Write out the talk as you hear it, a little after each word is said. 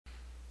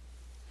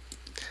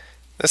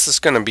This is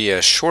going to be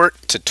a short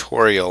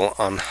tutorial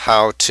on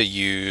how to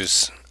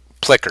use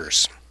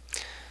Plickers.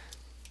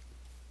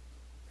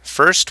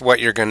 First, what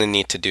you're going to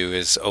need to do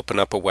is open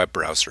up a web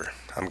browser.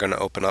 I'm going to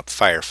open up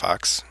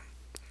Firefox.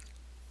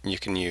 You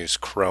can use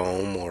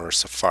Chrome or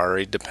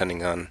Safari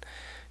depending on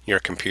your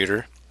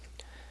computer,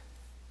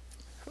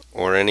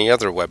 or any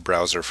other web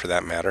browser for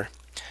that matter.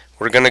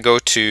 We're going to go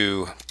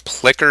to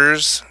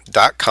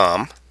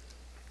plickers.com.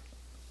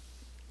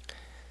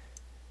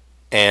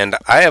 And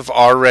I have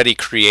already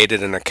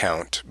created an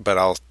account, but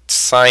I'll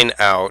sign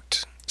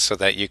out so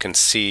that you can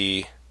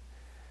see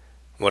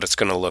what it's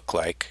going to look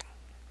like.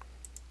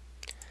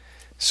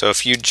 So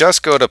if you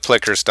just go to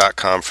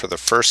plickers.com for the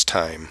first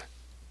time,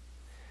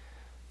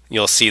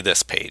 you'll see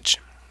this page.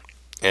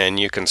 And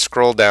you can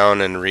scroll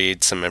down and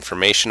read some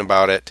information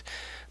about it.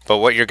 But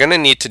what you're going to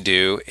need to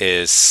do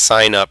is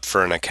sign up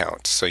for an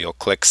account. So you'll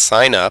click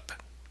sign up.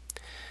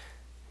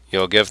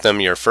 You'll give them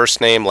your first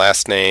name,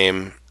 last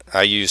name.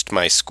 I used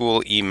my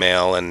school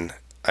email and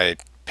I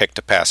picked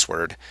a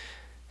password,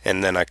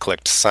 and then I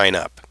clicked sign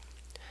up.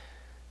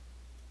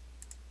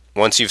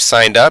 Once you've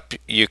signed up,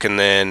 you can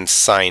then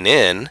sign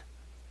in.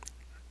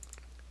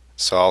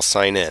 So I'll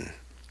sign in.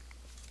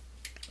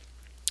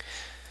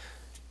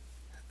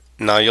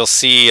 Now you'll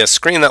see a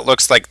screen that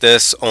looks like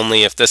this,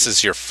 only if this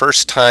is your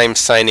first time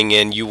signing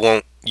in, you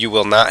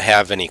will not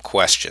have any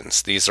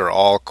questions. These are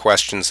all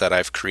questions that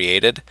I've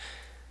created,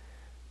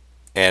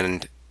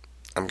 and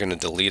I'm going to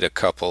delete a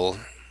couple.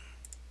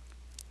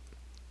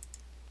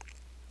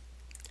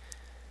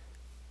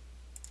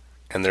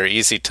 And they're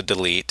easy to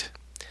delete.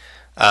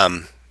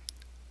 But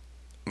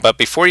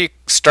before you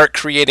start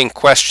creating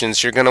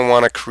questions, you're going to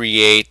want to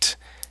create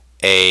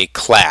a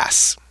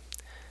class.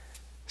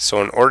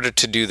 So in order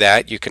to do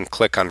that, you can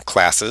click on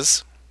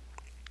classes.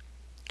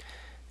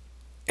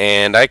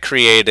 And I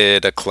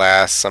created a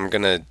class. I'm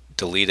going to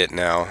delete it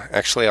now.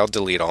 Actually, I'll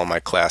delete all my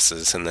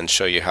classes and then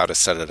show you how to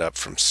set it up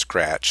from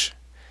scratch,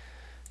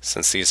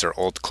 since these are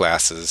old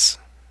classes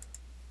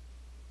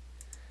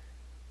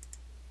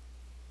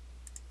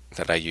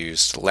that I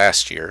used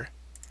last year.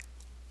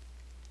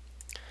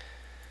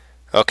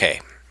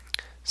 Okay,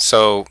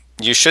 so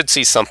you should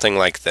see something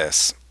like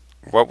this.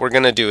 What we're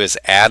going to do is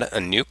add a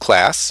new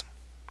class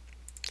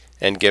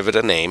and give it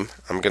a name.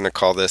 I'm going to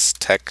call this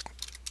Technology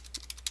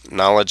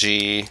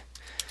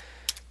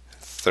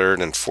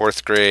 3rd and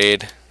 4th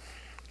grade.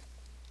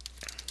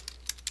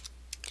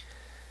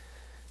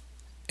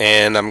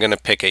 And I'm going to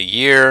pick a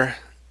year.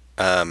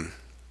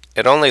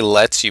 It only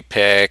lets you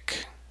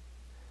pick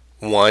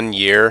one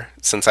year.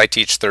 Since I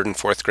teach 3rd and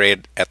 4th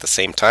grade at the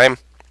same time,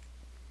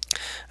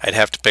 I'd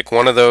have to pick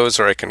one of those,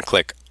 or I can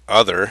click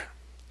other.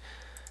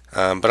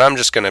 But I'm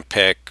just going to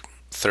pick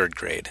 3rd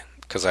grade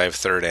because I have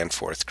 3rd and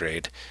 4th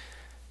grade.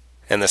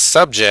 And the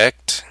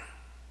subject,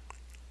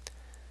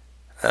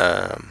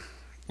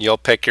 you'll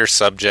pick your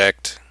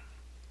subject.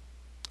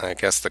 I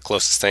guess the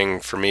closest thing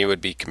for me would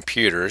be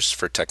computers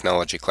for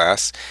technology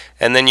class,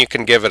 and then you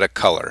can give it a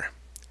color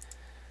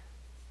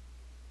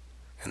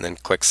and then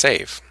click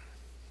save,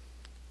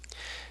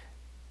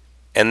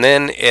 and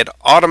then it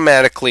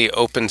automatically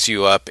opens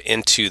you up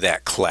into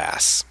that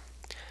class.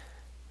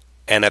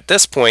 And at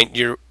this point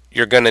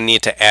you're going to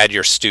need to add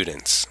your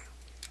students.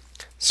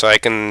 So I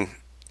can,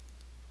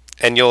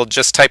 and you'll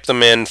just type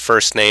them in,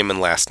 first name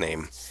and last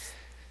name.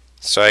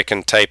 So I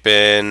can type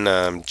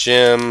in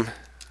Jim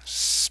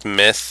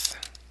Smith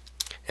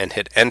and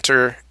hit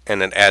enter,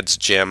 and it adds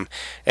Jim,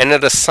 and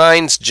it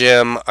assigns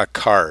Jim a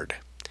card.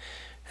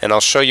 And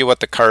I'll show you what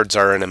the cards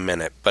are in a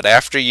minute. But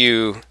after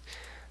you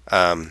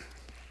add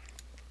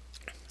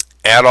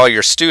all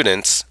your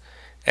students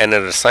and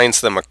it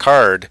assigns them a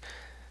card,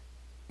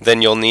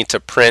 then you'll need to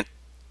print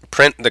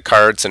the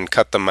cards and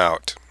cut them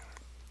out.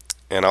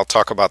 And I'll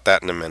talk about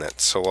that in a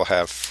minute. So we'll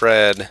have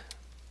Fred,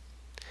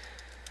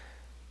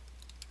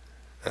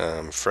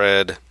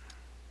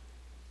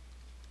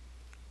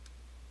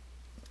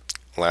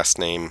 last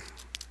name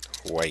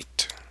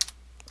White.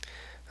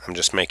 I'm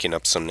just making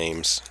up some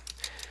names.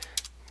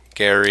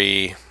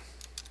 Gary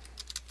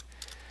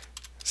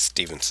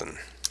Stevenson.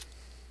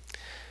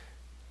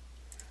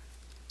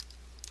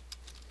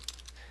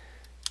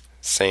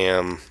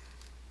 Sam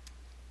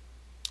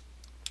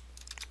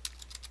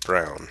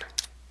Brown.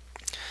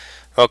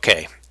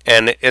 Okay,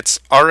 and it's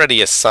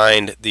already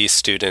assigned these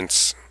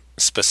students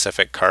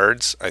specific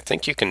cards. I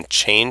think you can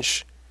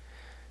change,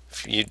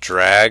 if you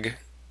drag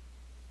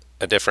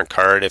a different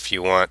card, if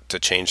you want to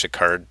change the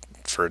card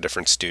for a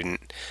different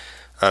student,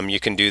 you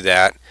can do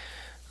that.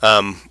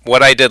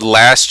 What I did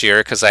last year,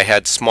 because I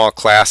had small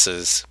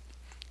classes,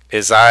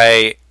 is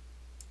I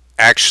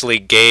actually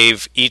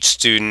gave each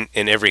student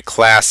in every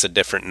class a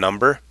different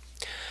number,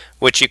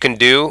 which you can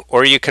do,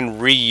 or you can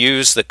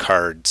reuse the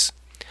cards.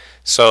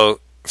 So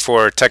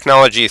for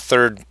technology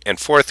 3rd and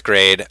 4th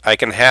grade, I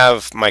can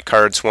have my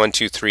cards 1,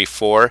 2, 3,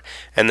 4,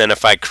 and then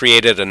if I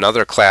created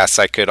another class,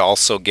 I could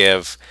also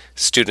give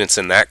students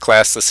in that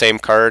class the same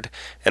card,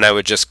 and I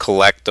would just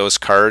collect those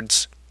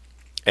cards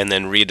and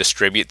then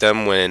redistribute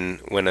them when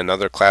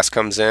another class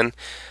comes in.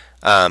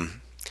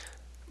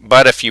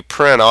 But if you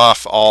print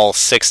off all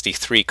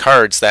 63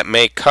 cards, that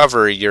may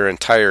cover your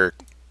entire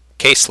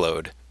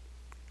caseload.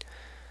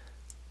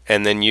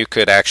 And then you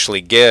could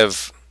actually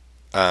give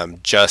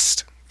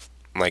just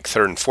like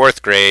 3rd and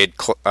 4th grade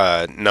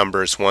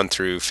numbers 1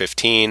 through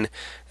 15,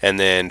 and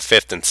then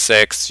 5th and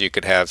 6th you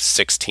could have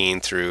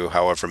 16 through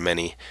however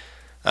many.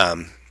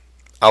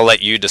 I'll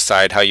let you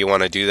decide how you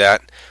want to do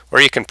that,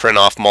 or you can print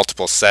off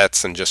multiple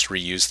sets and just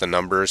reuse the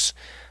numbers,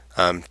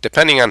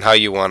 depending on how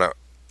you want to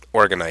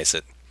organize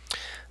it.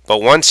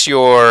 But once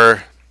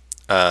your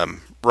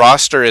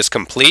roster is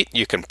complete,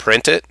 you can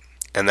print it,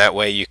 and that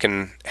way you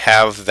can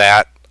have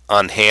that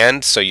on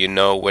hand so you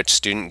know which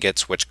student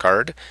gets which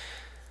card.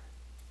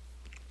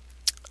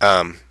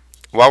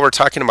 While we're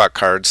talking about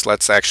cards,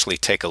 let's actually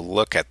take a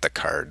look at the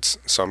cards.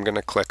 So I'm going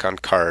to click on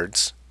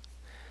cards.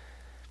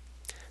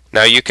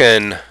 Now you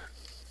can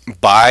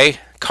buy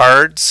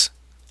cards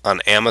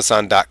on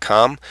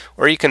Amazon.com,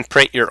 or you can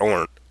print your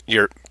own.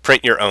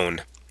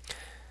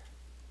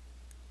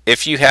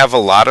 If you have a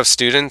lot of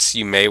students,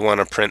 you may want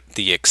to print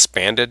the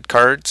expanded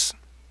cards.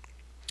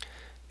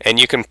 And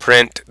you can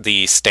print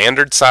the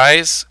standard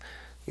size,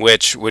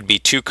 which would be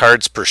 2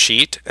 cards per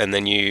sheet, and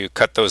then you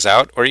cut those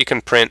out. Or you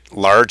can print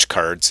large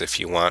cards if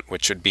you want,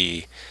 which would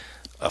be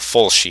a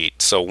full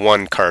sheet, so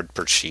 1 card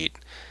per sheet.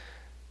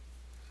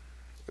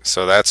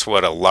 So that's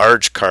what a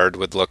large card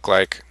would look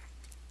like.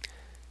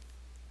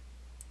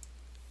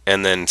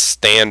 And then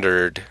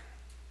standard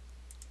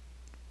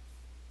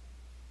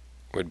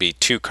would be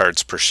 2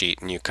 cards per sheet,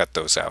 and you cut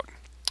those out.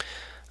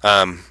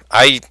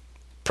 I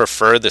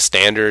prefer the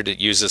standard. It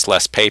uses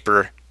less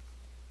paper,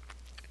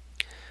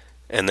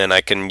 and then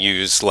I can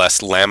use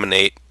less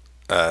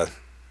lamination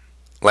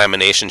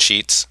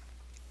sheets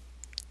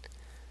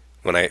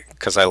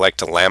because I like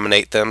to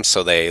laminate them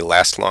so they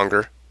last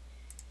longer.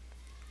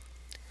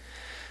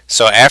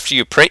 So after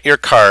you print your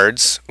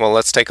cards, well,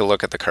 let's take a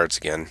look at the cards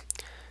again.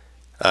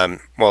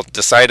 Well,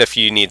 decide if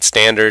you need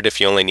standard, if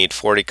you only need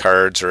 40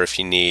 cards, or if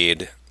you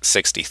need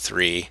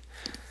 63.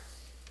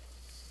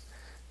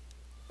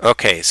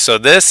 Okay, so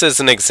this is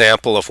an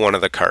example of one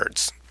of the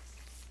cards.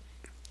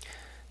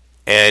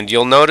 And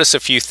you'll notice a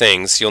few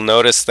things. You'll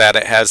notice that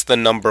it has the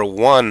number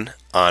 1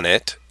 on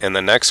it, and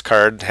the next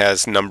card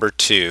has number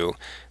 2,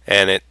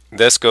 and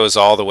this goes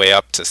all the way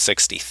up to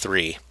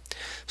 63.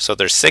 So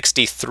there's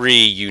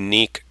 63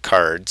 unique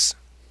cards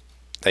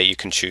that you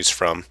can choose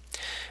from.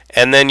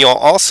 And then you'll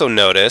also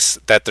notice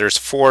that there's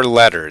 4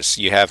 letters.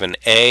 You have an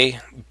A,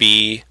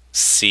 B,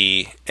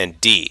 C,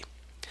 and D.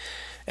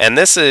 And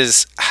this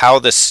is how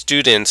the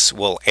students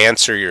will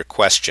answer your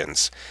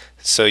questions.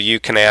 So you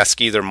can ask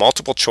either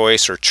multiple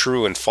choice or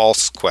true and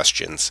false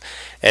questions.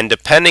 And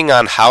depending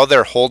on how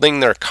they're holding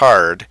their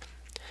card,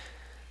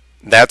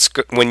 that's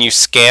when you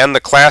scan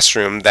the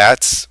classroom,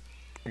 that's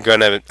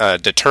going to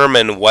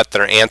determine what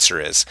their answer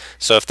is.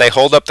 So if they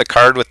hold up the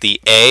card with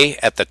the A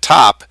at the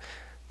top,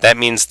 that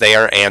means they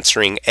are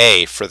answering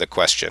A for the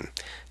question.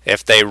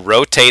 If they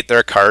rotate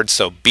their card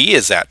so B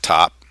is at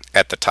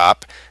the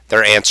top,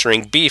 they're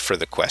answering B for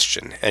the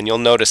question. And you'll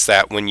notice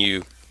that when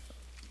you're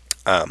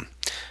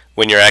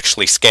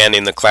actually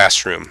scanning the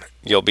classroom,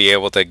 you'll be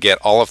able to get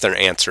all of their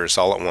answers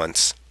all at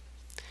once.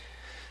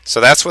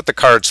 So that's what the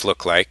cards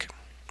look like.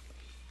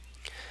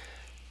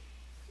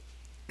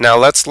 Now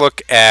let's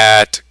look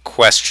at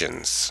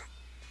questions.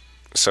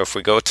 So if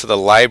we go to the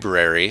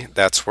library,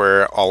 that's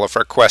where all of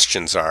our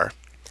questions are.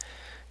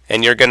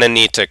 And you're going to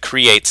need to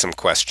create some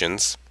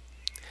questions.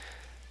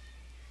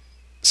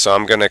 So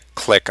I'm going to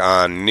click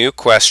on New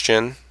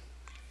Question,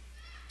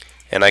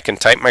 and I can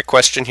type my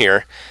question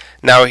here.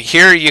 Now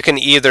here you can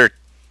either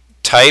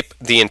type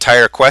the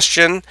entire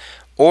question,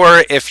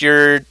 or if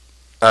you're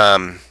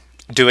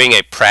doing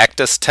a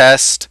practice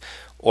test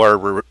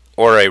or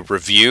a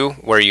review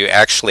where you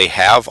actually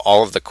have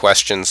all of the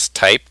questions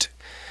typed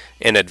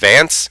in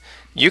advance,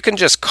 you can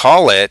just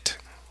call it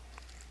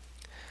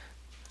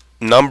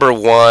number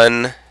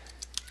 1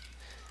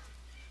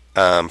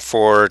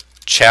 for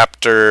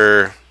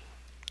Chapter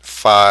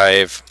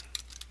 5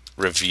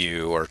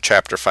 review or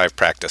Chapter 5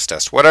 practice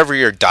test, whatever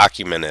your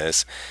document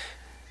is.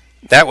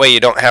 That way you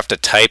don't have to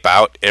type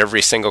out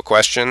every single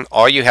question.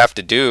 All you have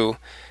to do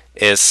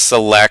is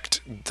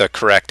select the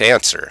correct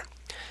answer.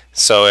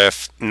 So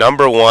if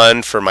number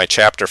 1 for my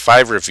Chapter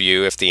 5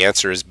 review, if the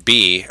answer is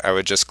B, I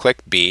would just click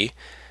B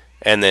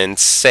and then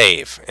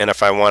save. And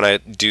if I want to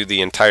do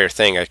the entire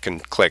thing, I can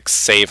click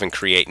Save and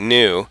Create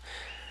New,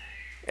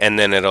 and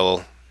then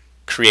it'll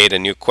create a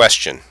new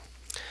question.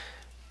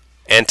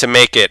 And to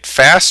make it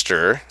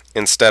faster,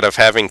 instead of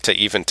having to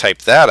even type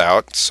that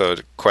out, so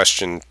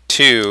question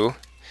 2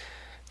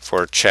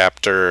 for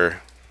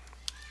Chapter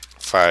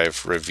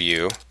 5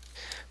 review,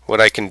 what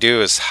I can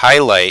do is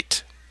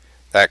highlight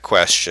that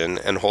question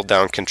and hold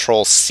down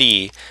Control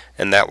C,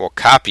 and that will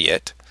copy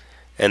it.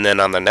 And then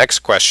on the next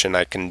question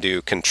I can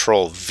do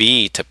Control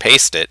V to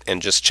paste it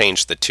and just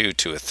change the 2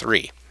 to a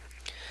 3.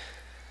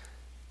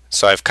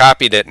 So I've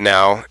copied it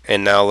now,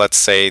 and now let's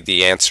say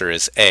the answer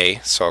is A,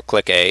 so I'll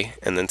click A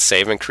and then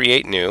Save and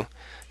Create New.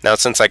 Now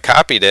since I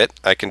copied it,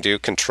 I can do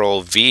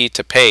Control V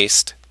to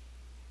paste,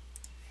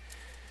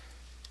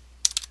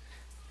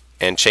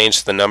 and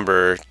change the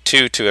number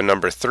 2 to a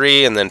number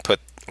 3 and then put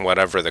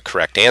whatever the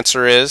correct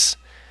answer is,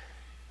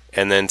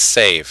 and then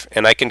save.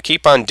 And I can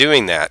keep on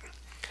doing that.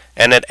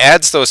 And it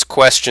adds those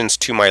questions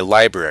to my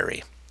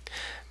library.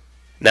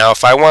 Now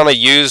if I want to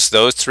use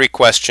those 3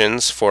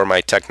 questions for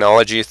my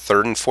technology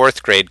 3rd and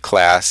 4th grade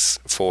class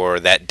for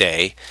that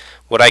day,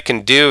 what I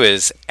can do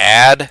is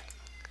add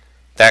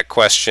that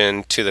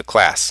question to the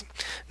class.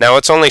 Now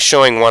it's only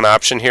showing one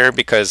option here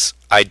because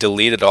I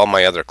deleted all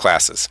my other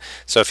classes.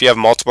 So if you have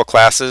multiple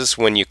classes,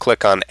 when you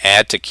click on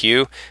Add to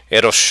Queue,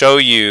 it'll show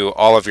you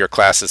all of your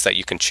classes that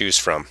you can choose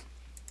from.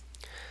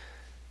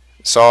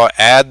 So I'll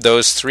add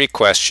those 3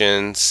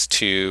 questions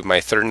to my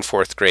 3rd and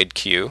 4th grade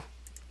queue.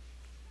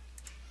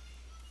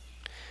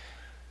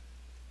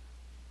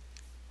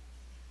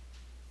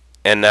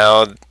 And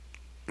now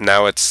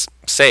it's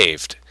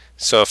saved.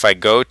 So if I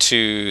go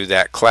to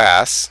that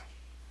class,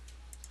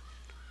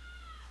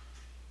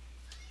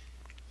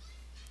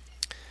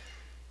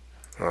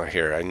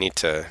 here I need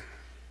to,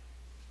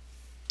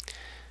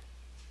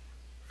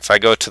 if I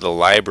go to the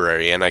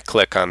library and I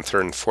click on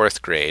 3rd and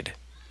 4th grade,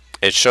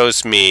 it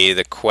shows me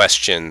the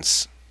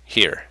questions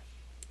here.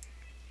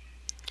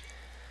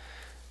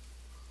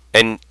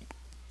 And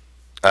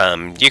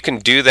you can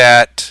do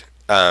that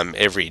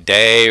every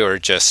day or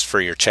just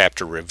for your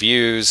chapter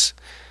reviews.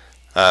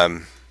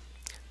 But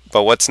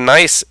what's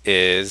nice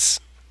is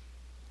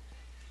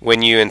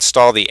when you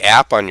install the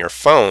app on your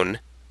phone,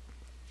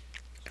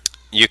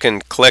 you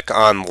can click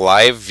on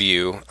Live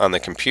View on the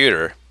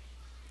computer,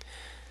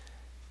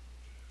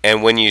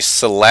 and when you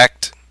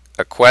select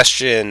a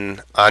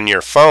question on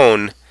your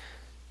phone,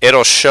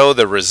 it'll show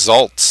the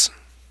results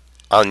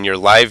on your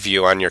live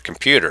view on your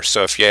computer.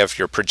 So if you have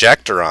your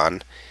projector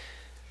on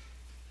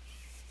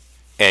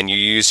and you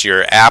use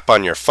your app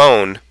on your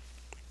phone,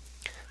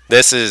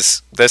 this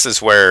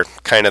is where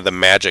kind of the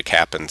magic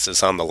happens,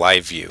 is on the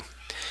live view.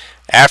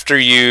 After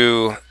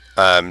you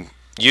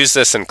use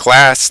this in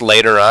class,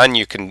 later on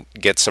you can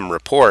get some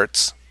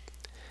reports,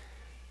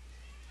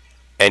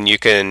 and you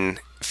can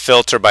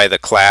filter by the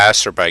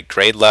class or by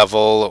grade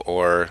level,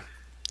 or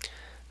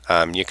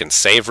you can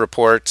save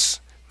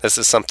reports. This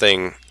is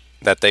something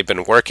that they've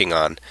been working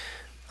on.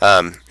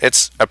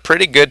 It's a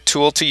pretty good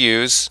tool to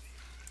use.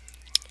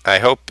 I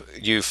hope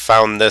you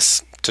found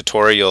this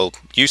tutorial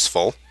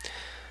useful,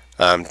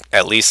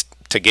 at least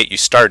to get you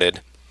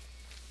started.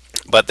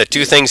 But the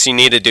 2 things you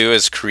need to do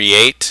is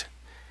create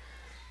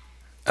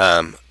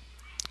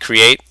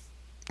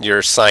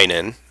your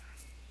sign-in,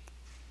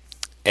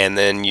 and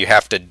then you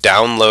have to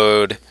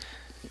download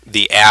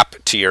the app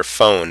to your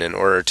phone in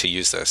order to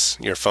use this.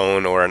 Your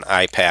phone or an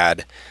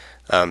iPad,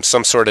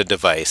 some sort of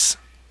device.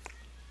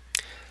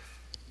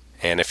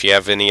 And if you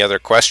have any other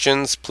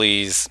questions,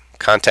 please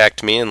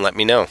contact me and let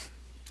me know.